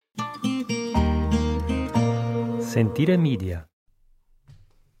Sentire Media.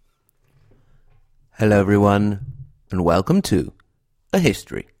 Hello everyone, and welcome to A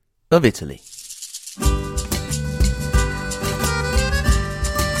History of Italy.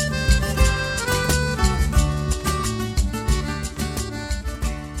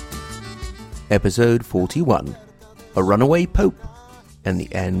 Episode 41, A Runaway Pope and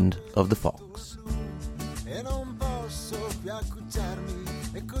the End of the Fox.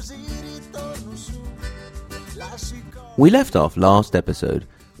 We left off last episode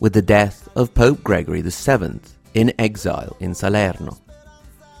with the death of Pope Gregory VII in exile in Salerno.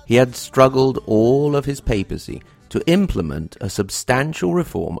 He had struggled all of his papacy to implement a substantial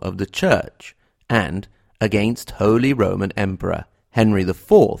reform of the Church and against Holy Roman Emperor Henry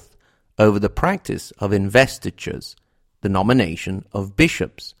IV over the practice of investitures, the nomination of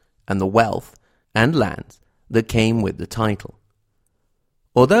bishops, and the wealth and lands that came with the title.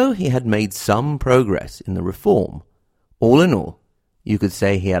 Although he had made some progress in the reform, all in all, you could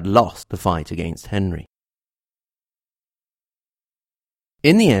say he had lost the fight against Henry.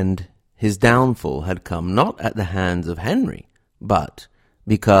 In the end, his downfall had come not at the hands of Henry, but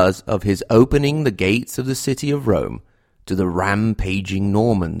because of his opening the gates of the city of Rome to the rampaging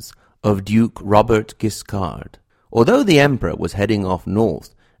Normans of Duke Robert Guiscard. Although the emperor was heading off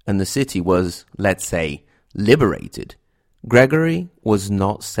north and the city was, let's say, liberated, Gregory was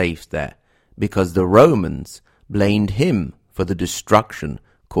not safe there because the Romans blamed him for the destruction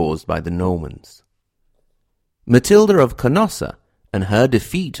caused by the Normans. Matilda of Canossa and her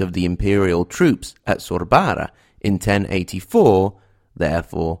defeat of the imperial troops at Sorbara in 1084,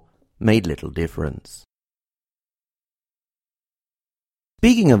 therefore, made little difference.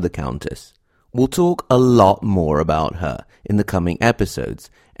 Speaking of the Countess, we'll talk a lot more about her in the coming episodes,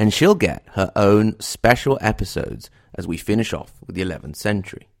 and she'll get her own special episodes as we finish off with the 11th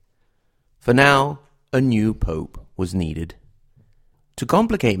century. For now, a new pope was needed. To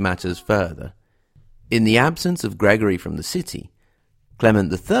complicate matters further, in the absence of Gregory from the city,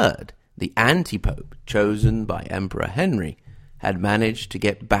 Clement III, the anti-pope chosen by Emperor Henry, had managed to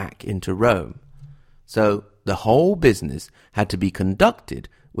get back into Rome. So the whole business had to be conducted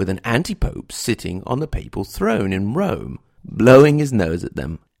with an anti-pope sitting on the papal throne in Rome, blowing his nose at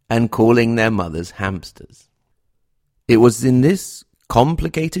them and calling their mothers hamsters. It was in this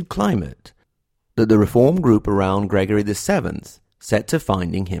complicated climate that the reform group around Gregory VII set to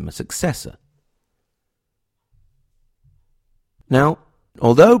finding him a successor. Now,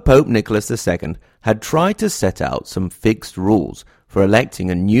 although Pope Nicholas II had tried to set out some fixed rules for electing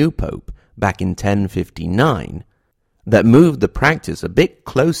a new pope back in 1059 that moved the practice a bit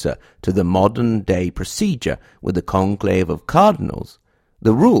closer to the modern-day procedure with the conclave of cardinals,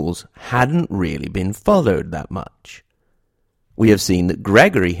 the rules hadn't really been followed that much. We have seen that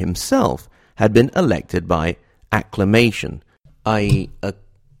Gregory himself had been elected by acclamation, i.e.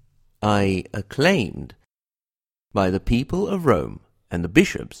 acclaimed by the people of Rome and the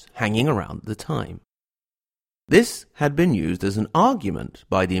bishops hanging around at the time. This had been used as an argument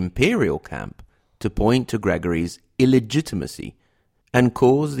by the imperial camp to point to Gregory's illegitimacy and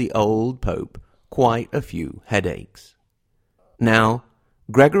cause the old pope quite a few headaches. Now,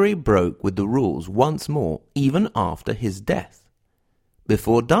 Gregory broke with the rules once more even after his death.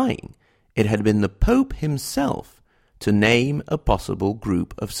 Before dying, it had been the Pope himself to name a possible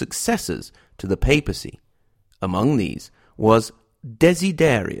group of successors to the papacy. Among these was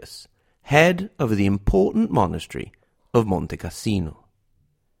Desiderius, head of the important monastery of Monte Cassino.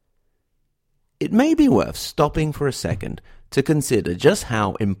 It may be worth stopping for a second to consider just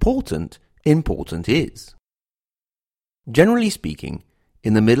how important is. Generally speaking,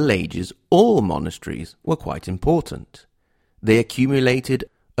 in the Middle Ages, all monasteries were quite important. They accumulated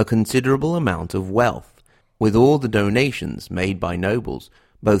a considerable amount of wealth, with all the donations made by nobles,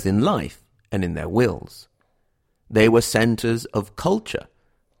 both in life and in their wills. They were centers of culture,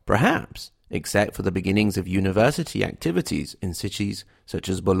 perhaps, except for the beginnings of university activities in cities such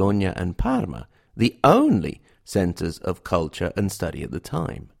as Bologna and Parma, the only centers of culture and study at the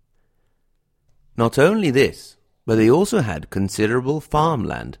time. Not only this, but they also had considerable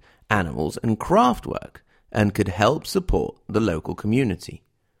farmland, animals, and craftwork, and could help support the local community.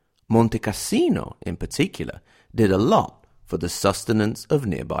 Monte Cassino, in particular, did a lot for the sustenance of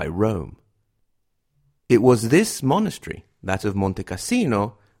nearby Rome. It was this monastery, that of Monte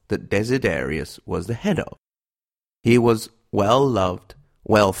Cassino, that Desiderius was the head of. He was well loved,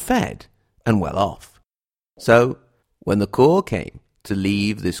 well fed, and well off. So, when the call came to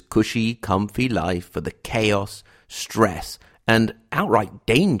leave this cushy, comfy life for the chaos, stress, and outright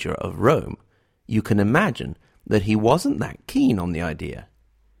danger of Rome, you can imagine that he wasn't that keen on the idea.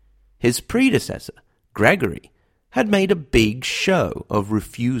 His predecessor, Gregory, had made a big show of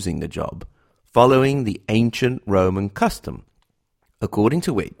refusing the job, following the ancient Roman custom, according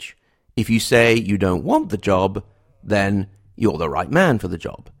to which, if you say you don't want the job, then you're the right man for the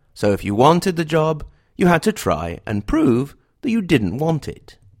job. So if you wanted the job, you had to try and prove that you didn't want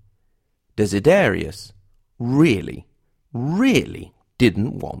it. Desiderius really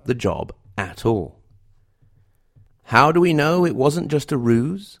didn't want the job at all. How do we know it wasn't just a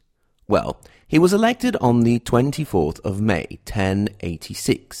ruse? Well, he was elected on the 24th of May,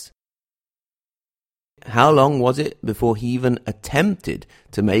 1086. How long was it before he even attempted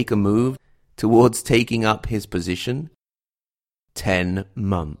to make a move towards taking up his position? 10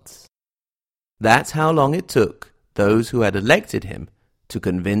 months. That's how long it took those who had elected him to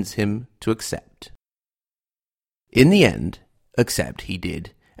convince him to accept. In the end, accept he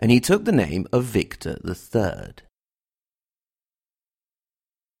did, and he took the name of Victor III.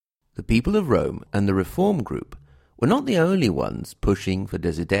 The people of Rome and the Reform group were not the only ones pushing for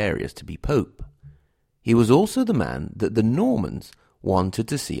Desiderius to be pope. He was also the man that the Normans wanted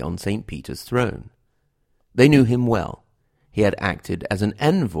to see on St. Peter's throne. They knew him well. He had acted as an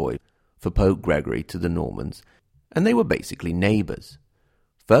envoy for Pope Gregory to the Normans, and they were basically neighbours.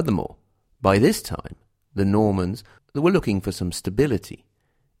 Furthermore, by this time, the Normans were looking for some stability.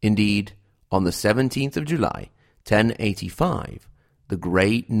 Indeed, on the 17th of July, 1085, the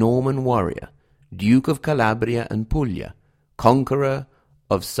great Norman warrior, Duke of Calabria and Puglia, conqueror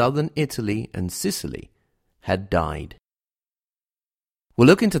of southern Italy and Sicily, had died. We'll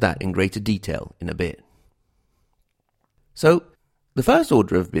look into that in greater detail in a bit. So, the first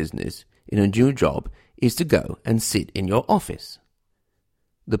order of business in a new job is to go and sit in your office.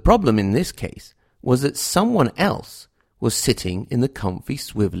 The problem in this case was that someone else was sitting in the comfy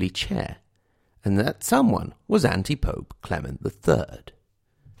swivelly chair, and that someone was anti-Pope Clement III.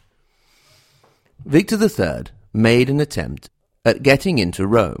 Victor III made an attempt at getting into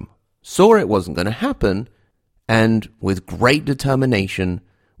Rome, saw it wasn't going to happen, and with great determination,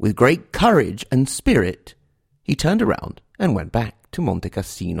 with great courage and spirit, he turned around and went back to Monte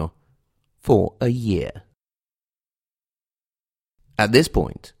Cassino for a year. At this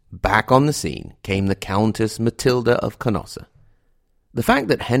point, back on the scene came the Countess Matilda of Canossa. The fact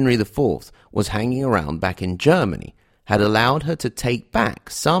that Henry IV was hanging around back in Germany had allowed her to take back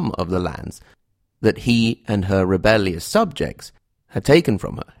some of the lands that he and her rebellious subjects had taken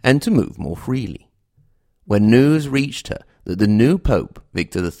from her, and to move more freely. When news reached her that the new Pope,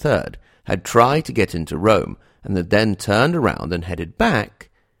 Victor III, had tried to get into Rome and had then turned around and headed back,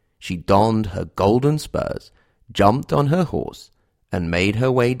 she donned her golden spurs, jumped on her horse, and made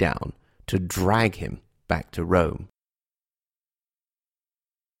her way down to drag him back to Rome.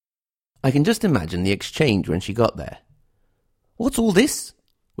 I can just imagine the exchange when she got there. "What's all this?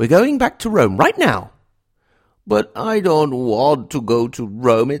 We're going back to Rome right now." "But I don't want to go to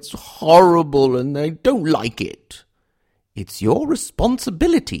Rome. It's horrible and I don't like it." "It's your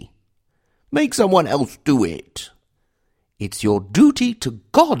responsibility." "Make someone else do it." "It's your duty to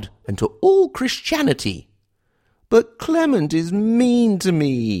God and to all Christianity." "But Clement is mean to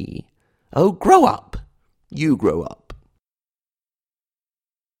me." "Oh, grow up. You grow up."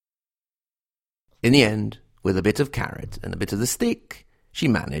 In the end, with a bit of carrot and a bit of the stick, she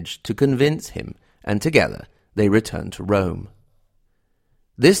managed to convince him, and together they returned to Rome.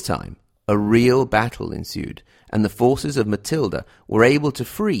 This time, a real battle ensued, and the forces of Matilda were able to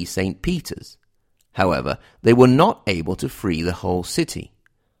free St. Peter's. However, they were not able to free the whole city.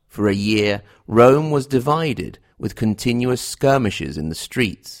 For a year, Rome was divided, with continuous skirmishes in the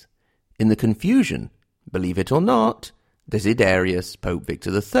streets. In the confusion, believe it or not, Desiderius, Pope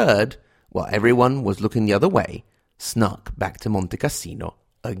Victor III, while everyone was looking the other way, snuck back to Monte Cassino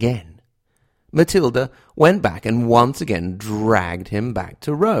again. Matilda went back and once again dragged him back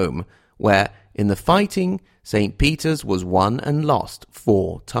to Rome, where, in the fighting, St. Peter's was won and lost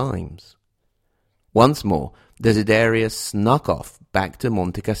 4 times. Once more, Desiderius snuck off back to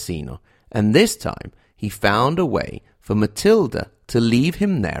Monte Cassino, and this time he found a way for Matilda to leave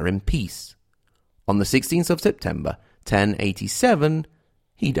him there in peace. On the 16th of September, 1087,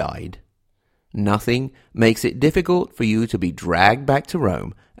 he died. Nothing makes it difficult for you to be dragged back to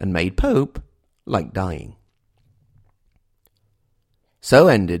Rome and made pope like dying. So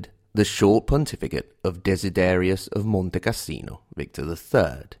ended the short pontificate of Desiderius of Monte Cassino, Victor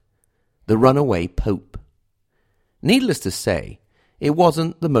III, the runaway pope. Needless to say, it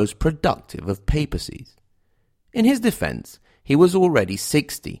wasn't the most productive of papacies. In his defense, he was already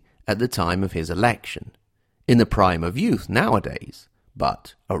 60 at the time of his election, in the prime of youth nowadays,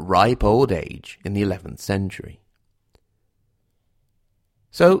 but a ripe old age in the 11th century.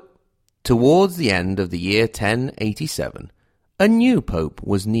 So, Towards the end of the year 1087, a new pope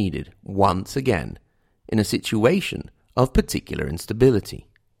was needed once again in a situation of particular instability.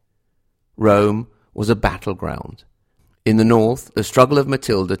 Rome was a battleground. In the north, the struggle of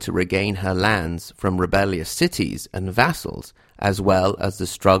Matilda to regain her lands from rebellious cities and vassals, as well as the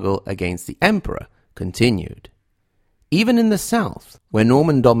struggle against the emperor, continued. Even in the south, where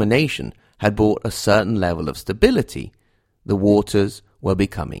Norman domination had brought a certain level of stability, the waters were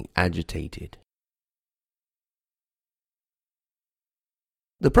becoming agitated.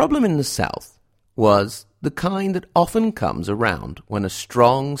 The problem in the south was the kind that often comes around when a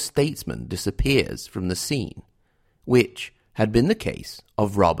strong statesman disappears from the scene, which had been the case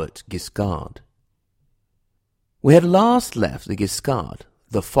of Robert Guiscard. We had last left the Guiscard,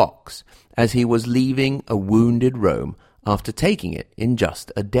 the fox, as he was leaving a wounded Rome after taking it in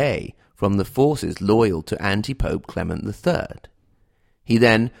just a day from the forces loyal to anti-Pope Clement III. He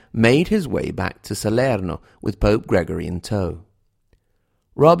then made his way back to Salerno with Pope Gregory in tow.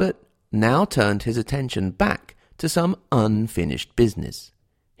 Robert now turned his attention back to some unfinished business,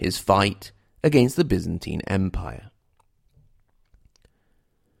 his fight against the Byzantine Empire.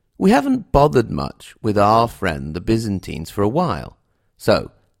 We haven't bothered much with our friend the Byzantines for a while,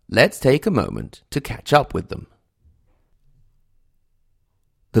 so let's take a moment to catch up with them.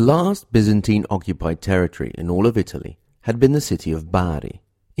 The last Byzantine-occupied territory in all of Italy had been the city of Bari,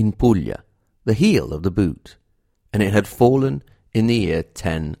 in Puglia, the heel of the boot, and it had fallen in the year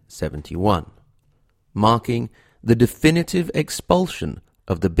 1071, marking the definitive expulsion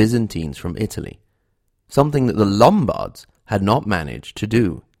of the Byzantines from Italy, something that the Lombards had not managed to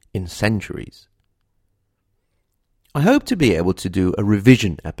do in centuries. I hope to be able to do a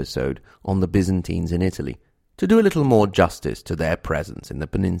revision episode on the Byzantines in Italy to do a little more justice to their presence in the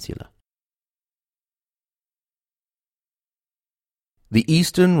peninsula. The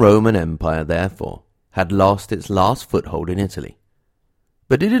Eastern Roman Empire, therefore, had lost its last foothold in Italy.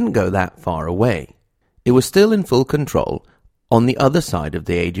 But it didn't go that far away. It was still in full control on the other side of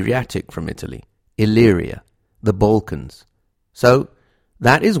the Adriatic from Italy, Illyria, the Balkans. So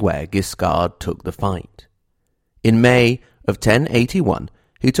that is where Guiscard took the fight. In May of 1081,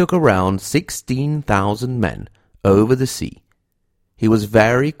 he took around 16,000 men over the sea. He was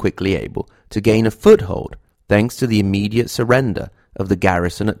very quickly able to gain a foothold thanks to the immediate surrender of the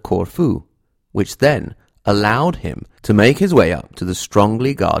garrison at Corfu, which then allowed him to make his way up to the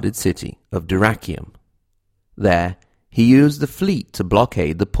strongly guarded city of Dyrrhachium. There, he used the fleet to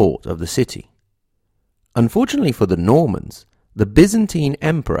blockade the port of the city. Unfortunately for the Normans, the Byzantine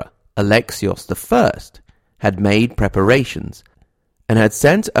Emperor Alexios I had made preparations and had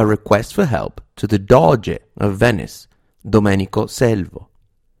sent a request for help to the Doge of Venice, Domenico Selvo.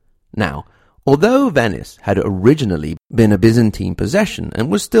 Now, although Venice had originally been a Byzantine possession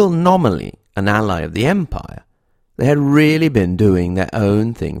and was still nominally an ally of the empire, they had really been doing their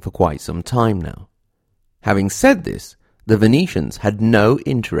own thing for quite some time now. Having said this, the Venetians had no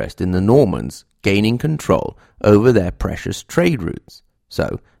interest in the Normans gaining control over their precious trade routes,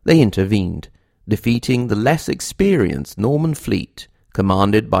 so they intervened, defeating the less experienced Norman fleet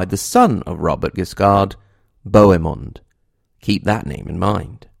commanded by the son of Robert Guiscard, Bohemond. Keep that name in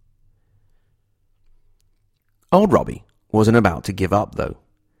mind. Old Robbie wasn't about to give up, though.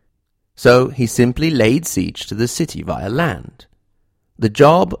 So he simply laid siege to the city via land. The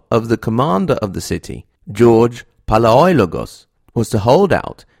job of the commander of the city, George Palaiologos, was to hold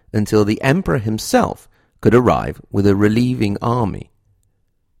out until the emperor himself could arrive with a relieving army.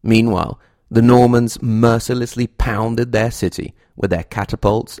 Meanwhile, the Normans mercilessly pounded their city with their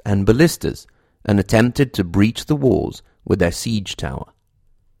catapults and ballistas and attempted to breach the walls with their siege tower.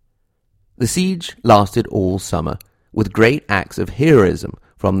 The siege lasted all summer, with great acts of heroism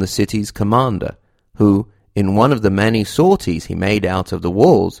from the city's commander, who, in one of the many sorties he made out of the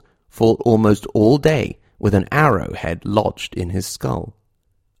walls, fought almost all day with an arrowhead lodged in his skull.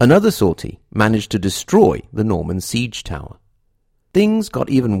 Another sortie managed to destroy the Norman siege tower. Things got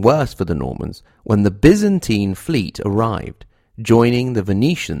even worse for the Normans when the Byzantine fleet arrived, joining the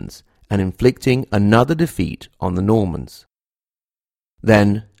Venetians and inflicting another defeat on the Normans.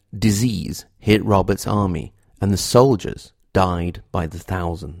 Then disease hit Robert's army, and the soldiers died by the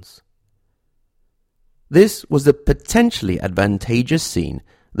thousands. This was the potentially advantageous scene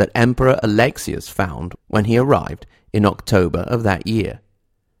that Emperor Alexius found when he arrived in October of that year.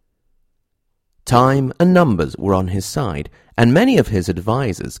 Time and numbers were on his side, and many of his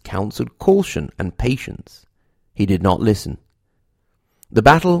advisers counseled caution and patience. He did not listen. The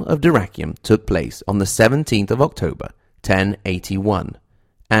Battle of Dyrrhachium took place on the 17th of October, 1081,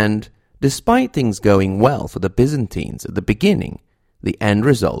 and despite things going well for the Byzantines at the beginning, the end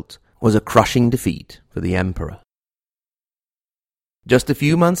result was a crushing defeat for the emperor. Just a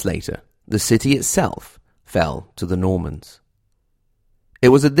few months later, the city itself fell to the Normans. It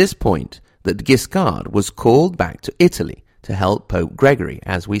was at this point that Guiscard was called back to Italy to help Pope Gregory,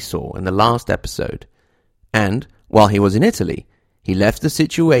 as we saw in the last episode. And, while he was in Italy, he left the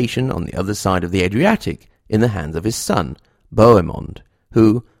situation on the other side of the Adriatic in the hands of his son, Bohemond,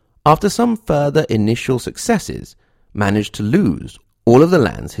 who, after some further initial successes, managed to lose all of the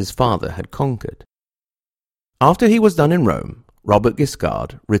lands his father had conquered. After he was done in Rome, Robert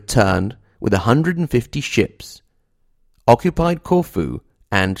Guiscard returned with 150 ships, occupied Corfu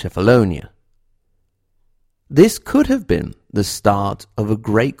and Cephalonia. This could have been the start of a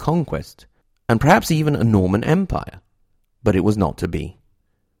great conquest, and perhaps even a Norman Empire, but it was not to be.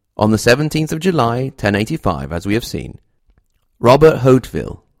 On the 17th of July, 1085, as we have seen, Robert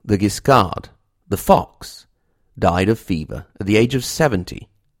Hauteville, the Guiscard, the Fox, died of fever at the age of 70,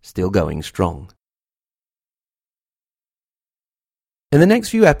 still going strong. In the next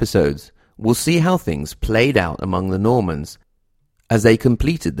few episodes, we'll see how things played out among the Normans as they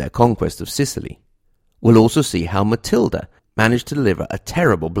completed their conquest of Sicily. We'll also see how Matilda managed to deliver a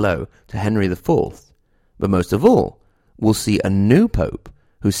terrible blow to Henry IV. But most of all, we'll see a new pope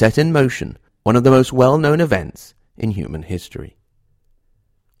who set in motion one of the most well-known events in human history.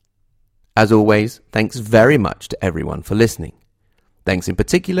 As always, thanks very much to everyone for listening. Thanks in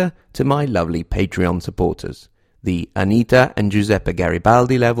particular to my lovely Patreon supporters, the Anita and Giuseppe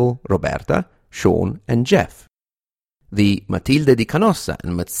Garibaldi level, Roberta, Sean and Jeff. The Matilde di Canossa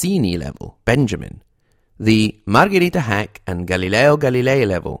and Mazzini level, Benjamin. The Margherita Hack and Galileo Galilei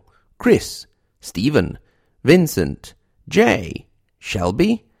level, Chris, Stephen, Vincent, Jay,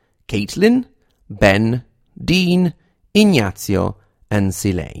 Shelby, Caitlin, Ben, Dean, Ignazio and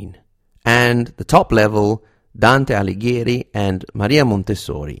Silane. And the top level, Dante Alighieri and Maria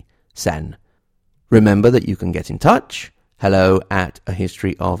Montessori, Sen. Remember that you can get in touch,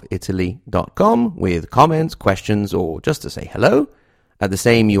 hello@ahistoryofitaly.com, with comments, questions, or just to say hello. At the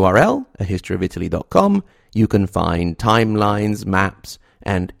same URL, ahistoryofitaly.com, you can find timelines, maps,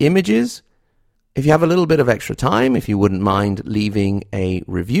 and images. If you have a little bit of extra time, if you wouldn't mind leaving a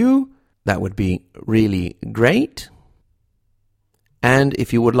review, that would be really great. And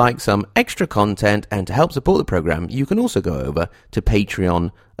if you would like some extra content and to help support the program, you can also go over to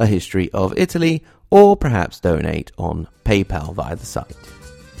Patreon, A History of Italy, or perhaps donate on PayPal via the site.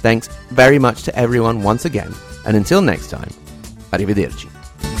 Thanks very much to everyone once again, and until next time, arrivederci.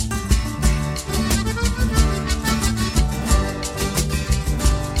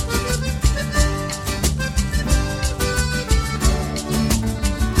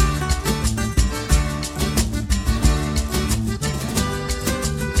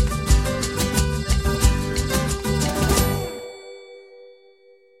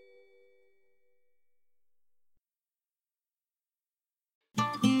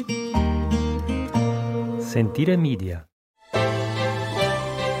 Sentire Media.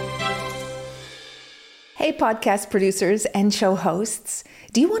 Hey, podcast producers and show hosts.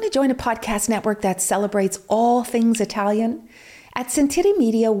 Do you want to join a podcast network that celebrates all things Italian? At Sentire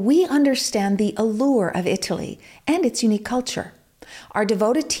Media, we understand the allure of Italy and its unique culture. Our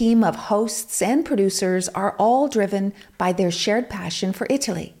devoted team of hosts and producers are all driven by their shared passion for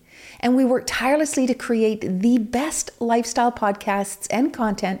Italy. And we work tirelessly to create the best lifestyle podcasts and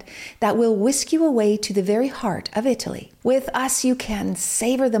content that will whisk you away to the very heart of Italy. With us, you can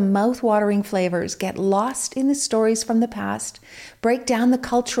savor the mouth-watering flavors, get lost in the stories from the past, break down the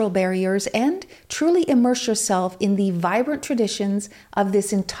cultural barriers, and truly immerse yourself in the vibrant traditions of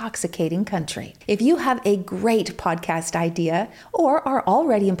this intoxicating country. If you have a great podcast idea or are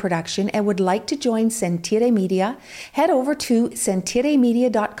already in production and would like to join Sentire Media, head over to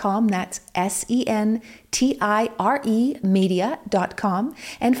sentiremedia.com, that's SENTIRE media.com,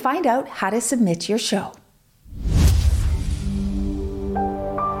 and find out how to submit your show.